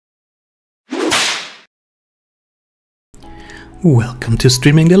Welcome to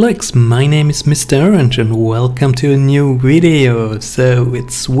Streaming Deluxe. My name is Mr. Orange and welcome to a new video. So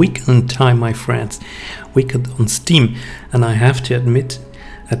it's weekend time, my friends. Weekend on Steam, and I have to admit,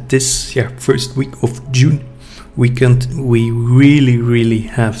 at this first week of June weekend, we really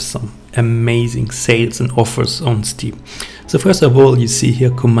have some amazing sales and offers on Steam. So first of all, you see here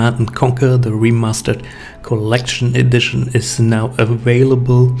Command & Conquer, the remastered collection edition is now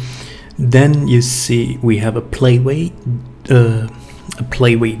available. Then you see we have a Playway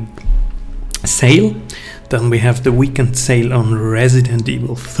sale. Then we have the weekend sale on Resident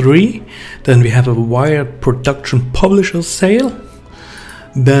Evil 3. Then we have a Wired Production Publisher sale.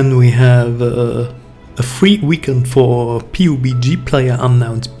 Then we have a free weekend for PUBG, Player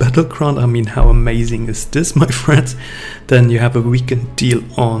Unknown's Battleground. I mean, how amazing is this, my friends? Then you have a weekend deal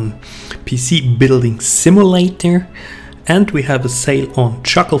on PC Building Simulator. And we have a sale on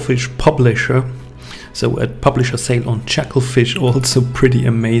Chucklefish Publisher. So a publisher sale on Chucklefish, also pretty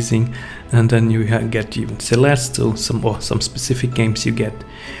amazing. And then you get even Celeste, so some specific games you get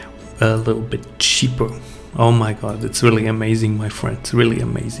a little bit cheaper. Oh my god, it's really amazing, my friends, really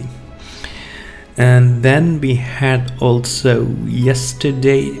amazing. And then we had also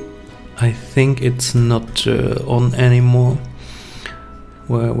yesterday, I think it's not on anymore.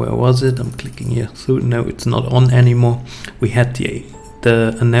 Where was it? I'm clicking here through. No, it's not on anymore. We had the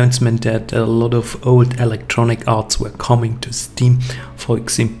announcement that a lot of old Electronic Arts were coming to Steam. For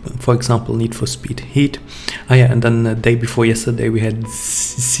example, Need for Speed Heat. Oh yeah, and then the day before yesterday we had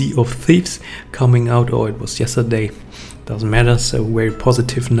Sea of Thieves coming out, or it was yesterday. Doesn't matter. So very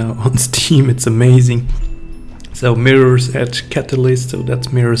positive now on Steam. It's amazing. So Mirror's Edge Catalyst, so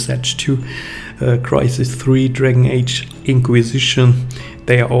that's Mirror's Edge 2, Crysis 3, Dragon Age Inquisition.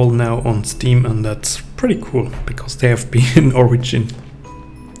 They are all now on Steam, and that's pretty cool because they have been Origin,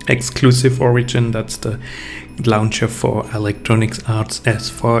 exclusive Origin. That's the launcher for Electronic Arts, as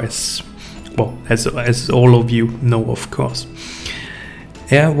far as, well, as all of you know, of course.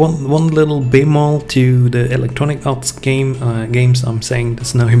 Yeah, one little bemol to the Electronic Arts games. I'm saying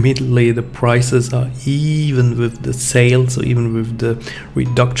this now immediately. The prices are, even with the sales, or even with the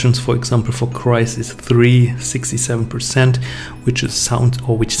reductions. For example, for Crysis 3, 67%, which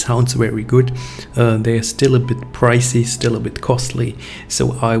sounds very good. They are still a bit pricey, still a bit costly.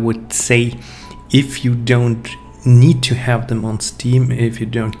 So I would say, if you don't need to have them on Steam, if you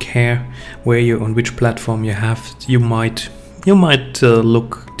don't care on which platform you have, you might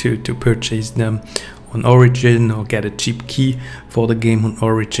look to purchase them on Origin or get a cheap key for the game on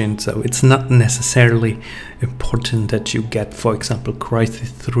Origin. So it's not necessarily important that you get, for example,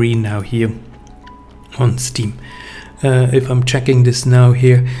 Crysis 3 now here on Steam. If I'm checking this now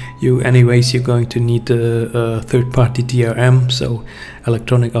here, you're going to need a third-party DRM, so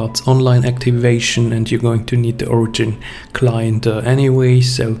Electronic Arts Online activation, and you're going to need the Origin client anyway.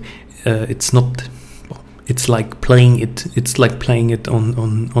 So it's not. It's like playing it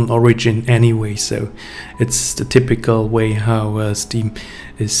on Origin anyway. So it's the typical way how Steam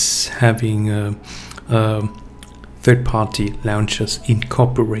is having third-party launchers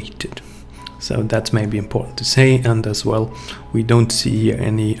incorporated. So that's maybe important to say. And as well, we don't see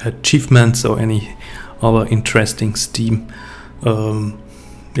any achievements or any other interesting Steam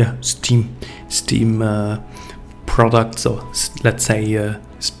products, or let's say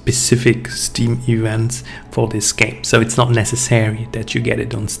specific Steam events for this game. So it's not necessary that you get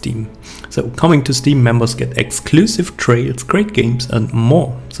it on Steam. So coming to Steam, members get exclusive trails, great games, and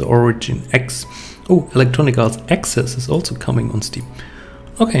more. So Origin X. Oh, Electronic Arts Access is also coming on Steam.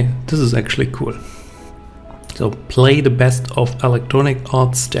 Okay, this is actually cool. So play the best of Electronic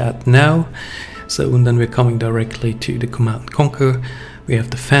Arts, start now. So and then we're coming directly to the Command & Conquer. We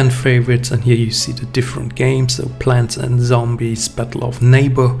have the fan favorites, and here you see the different games. So Plants and Zombies, Battle of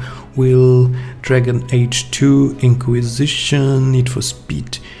Neighborville, Dragon Age 2, Inquisition, Need for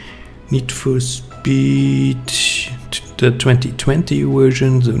Speed, the 2020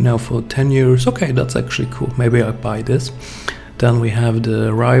 version, so now for 10 years. Okay, that's actually cool. Maybe I buy this. Then we have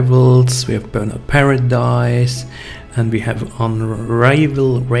the Rivals, we have Burnout Paradise, and we have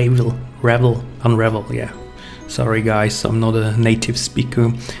Unravel, yeah. Sorry guys, I'm not a native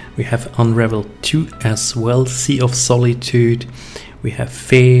speaker. We have Unravel 2 as well, Sea of Solitude. We have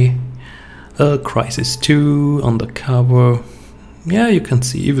Fae, Crysis 2, Undercover. Yeah, you can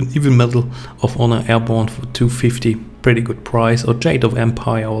see even Medal of Honor Airborne for $250, pretty good price. Or Jade of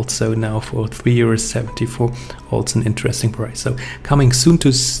Empire also now for €3.74, also an interesting price. So coming soon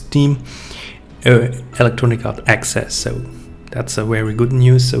to Steam, Electronic Arts Access. So that's a very good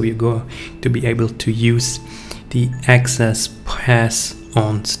news. So you're going to be able to use the Access Pass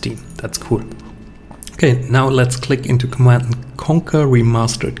on Steam. That's cool. Okay, now let's click into Command & Conquer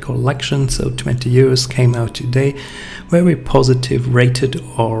Remastered Collection. So 20 years, came out today. Very positive rated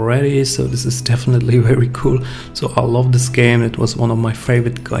already, so this is definitely very cool. So I love this game. It was one of my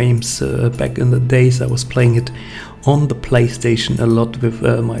favorite games back in the days. I was playing it on the PlayStation a lot with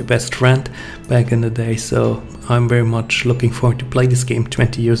my best friend back in the day. So I'm very much looking forward to play this game.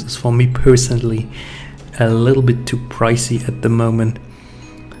 20 years is for me personally a little bit too pricey at the moment.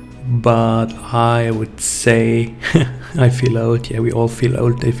 But I would say I feel old. Yeah, we all feel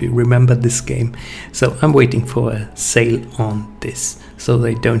old if you remember this game. So I'm waiting for a sale on this, so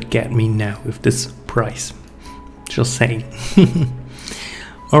they don't get me now with this price. Just saying.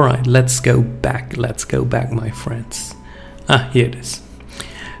 Alright, let's go back, my friends. Here it is.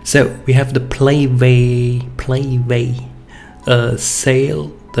 So we have the Playway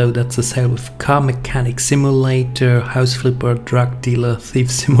sale. Though that's a sale with Car Mechanic Simulator, House Flipper, Drug Dealer,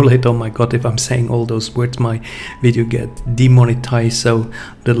 Thief Simulator. Oh my god, if I'm saying all those words my video get demonetized, so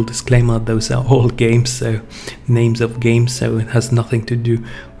little disclaimer, those are all games, so names of games, so it has nothing to do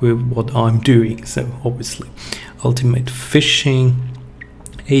with what I'm doing. So obviously Ultimate Fishing,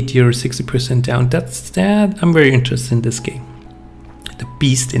 8 euros, 60% down. That's that. I'm very interested in this game. The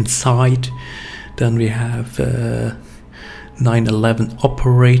Beast Inside. Then we have 911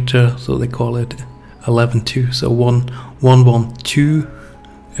 Operator, so they call it 11-2, so 112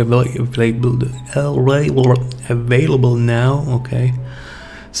 available now. Okay,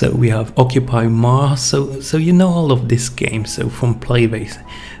 so we have Occupy Mars. So you know all of these games. So from Playbase,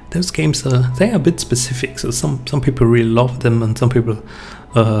 those games are a bit specific. So some people really love them, and some people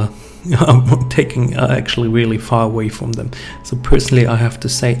I'm actually really far away from them. So personally, I have to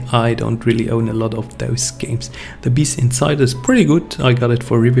say I don't really own a lot of those games. The Beast Inside is pretty good. I got it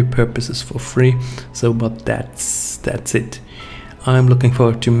for review purposes for free. So, but that's it. I'm looking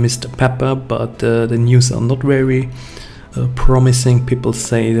forward to Mr. Pepper, but the news are not very promising. People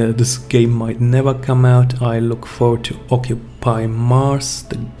say that this game might never come out. I look forward to Occupy Mars,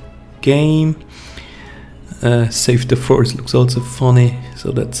 the game. Save the Forest looks also funny,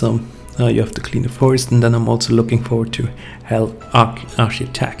 so that's you have to clean the forest. And then I'm also looking forward to Hell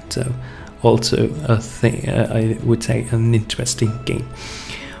Architect, so also a thing, I would say an interesting game.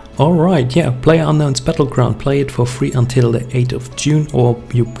 Alright, yeah, PlayerUnknown's Battleground, play it for free until the 8th of June, or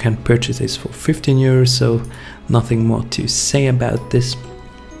you can purchase this for 15 euros, so nothing more to say about this.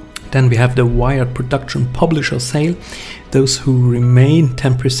 Then we have the Wired Production Publisher sale. Those who remain,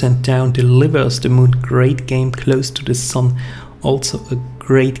 10% down. Deliver Us the Moon, great game. Close to the Sun, also a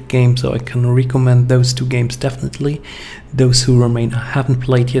great game, so I can recommend those two games definitely. Those who remain, I haven't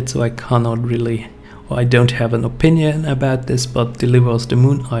played yet, so I cannot really, or I don't have an opinion about this, but Deliver Us the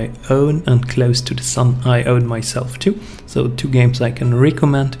Moon I own, and Close to the Sun I own myself too. So two games I can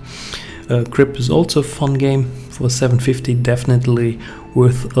recommend. Crypt is also a fun game for 750, definitely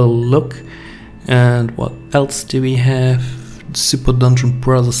worth a look. And what else do we have? Super Dungeon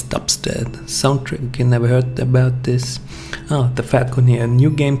Brothers Dubstep soundtrack. Okay, never heard about this. The Fat Gun here, a new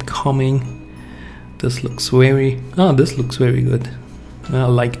game coming. This looks very good. I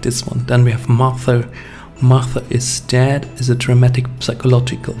like this one. Then we have Martha. Martha is Dead is a dramatic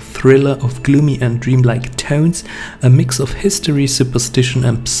psychological thriller of gloomy and dreamlike tones, a mix of history, superstition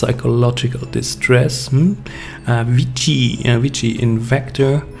and psychological distress. Vici in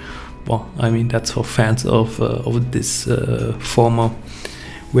Vector. Well, I mean, that's for fans of this former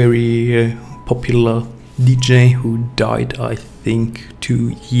very popular DJ who died, I think,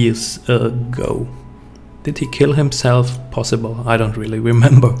 2 years ago. Did he kill himself? Possible. I don't really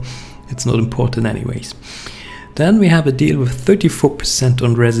remember. It's not important anyways. Then we have a deal with 34%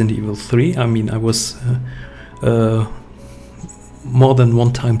 on Resident Evil 3. I mean, I was more than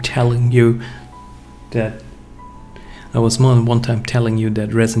one time telling you that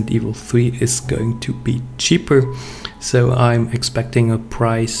Resident Evil 3 is going to be cheaper. So I'm expecting a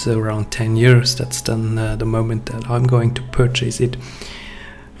price around 10 euros. That's then the moment that I'm going to purchase it.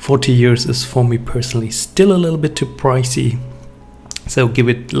 40 euros is for me personally still a little bit too pricey. So give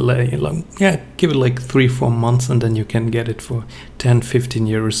it like 3-4 months, and then you can get it for 10-15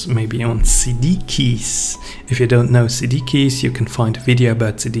 euros maybe on CD keys. If you don't know CD keys, you can find a video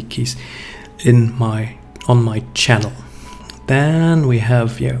about CD keys on my channel. Then we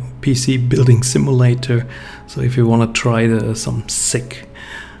have PC Building Simulator. So if you want to try some sick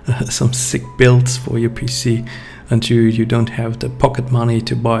builds for your PC, and you don't have the pocket money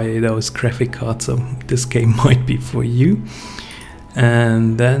to buy those graphic cards, so this game might be for you.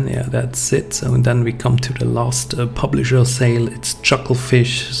 And then that's it. So then we come to the last publisher sale. It's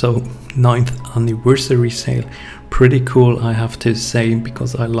Chucklefish, so 9th anniversary sale. pretty cool, I have to say,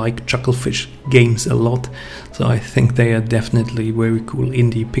 because I like Chucklefish games a lot. So I think they are definitely very cool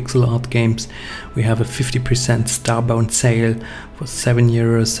indie pixel art games. We have a 50% Starbound sale for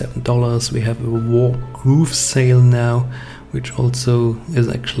 €7, $7. We have a Wargroove sale now, which also is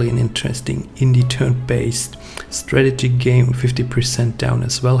actually an interesting indie turn-based strategy game, 50% down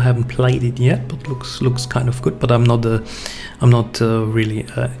as well. Haven't played it yet, but looks kind of good. But I'm not really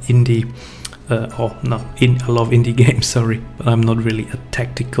indie. I love indie games, sorry, but I'm not really a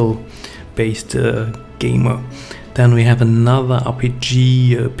tactical based gamer. Then we have another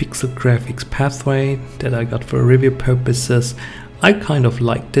RPG pixel graphics Pathway that I got for review purposes. I kind of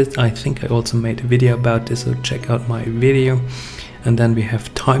liked it. I think I also made a video about this, so check out my video. And then we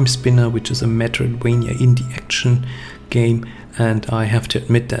have Time Spinner, which is a Metroidvania indie action game, and I have to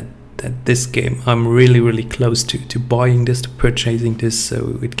admit that this game, I'm really close to buying this, to purchasing this.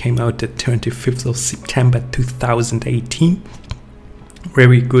 So it came out the 25th of September 2018.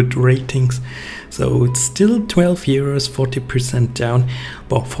 Very good ratings. So it's still €12, 40% down,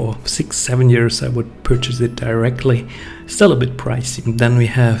 but for €6-7 I would purchase it directly. Still a bit pricey. Then we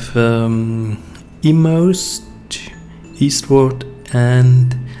have Emost, Eastward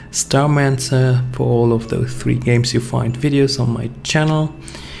and Starmancer. For all of those 3 games you find videos on my channel.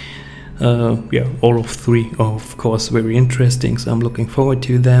 Yeah, all of 3 are of course very interesting, so I'm looking forward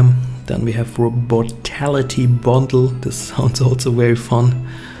to them. Then we have Robotality Bundle. This sounds also very fun,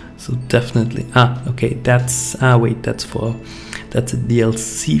 so definitely. Okay, that's a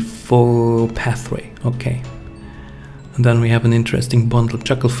DLC for Pathway. Okay. And then we have an interesting bundle,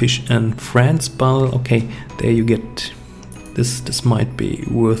 Chucklefish and Friends bundle. Okay, there you get this might be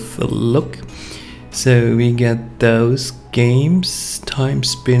worth a look. So we get those games, Time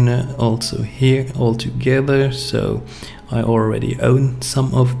Spinner also here all together. So I already own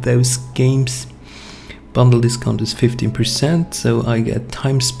some of those games. Bundle discount is 15%, so I get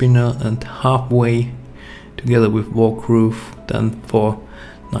Time Spinner and Halfway together with Wargroove then for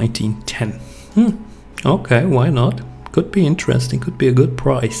 1910. Okay, why not? Could be interesting, could be a good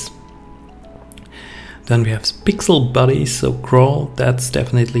price. Then we have Pixel Buddies, so Crawl, that's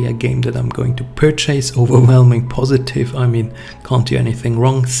definitely a game that I'm going to purchase. Overwhelming positive, I mean, can't do anything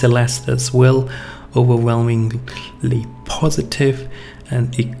wrong. Celeste as well, overwhelmingly positive.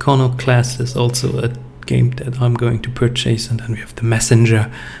 And Iconoclast is also a game that I'm going to purchase. And then we have The Messenger,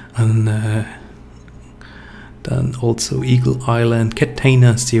 and then also Eagle Island,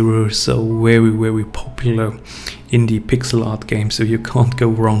 Katana Zero, so very popular indie pixel art games, so you can't go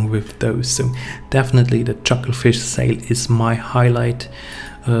wrong with those. So definitely the Chucklefish sale is my highlight.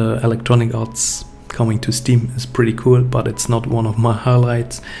 Electronic Arts coming to Steam is pretty cool, but it's not one of my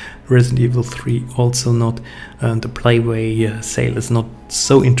highlights. Resident Evil 3 also not, and the Playway sale is not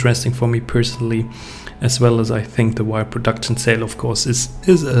so interesting for me personally, as well as I think the Wire Production sale of course is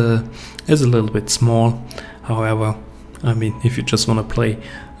a little bit small. However, I mean, if you just want to play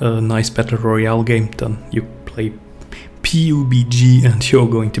a nice battle royale game, then you play PUBG and you're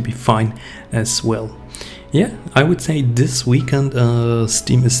going to be fine as well. Yeah, I would say this weekend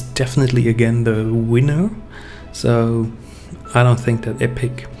Steam is definitely again the winner. So I don't think that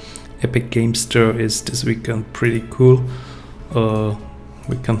Epic Game Store is this weekend pretty cool.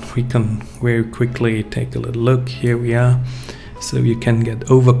 We can very quickly take a little look. Here we are. So you can get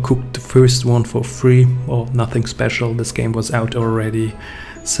Overcooked, the first one, for free, or nothing special. This game was out already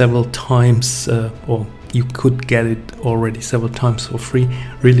several times, or you could get it already several times for free.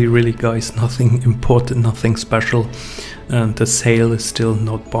 Really guys, nothing important, nothing special. And the sale is still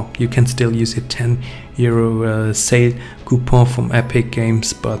not bought. You can still use a €10 sale coupon from Epic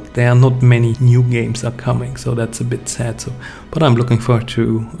Games, but there are not many new games are coming, so that's a bit sad. So, but I'm looking forward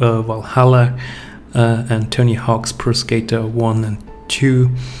to Valhalla and Tony Hawk's Pro Skater 1 and 2,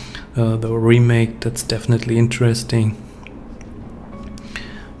 the remake. That's definitely interesting.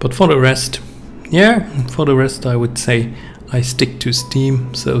 But for the rest, yeah, I would say I stick to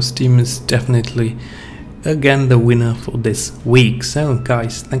Steam. So Steam is definitely again the winner for this week. So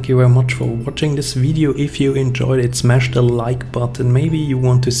guys, thank you very much for watching this video. If you enjoyed it, smash the like button. Maybe you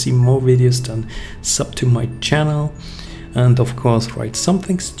want to see more videos, then sub to my channel. And of course, write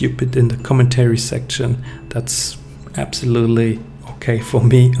something stupid in the commentary section. That's absolutely okay for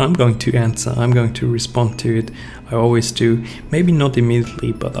me. I'm going to answer, I'm going to respond to it. I always do. Maybe not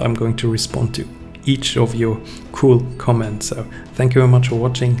immediately, but I'm going to respond to each of your cool comments. So thank you very much for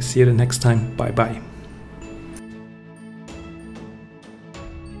watching. See you the next time. Bye bye.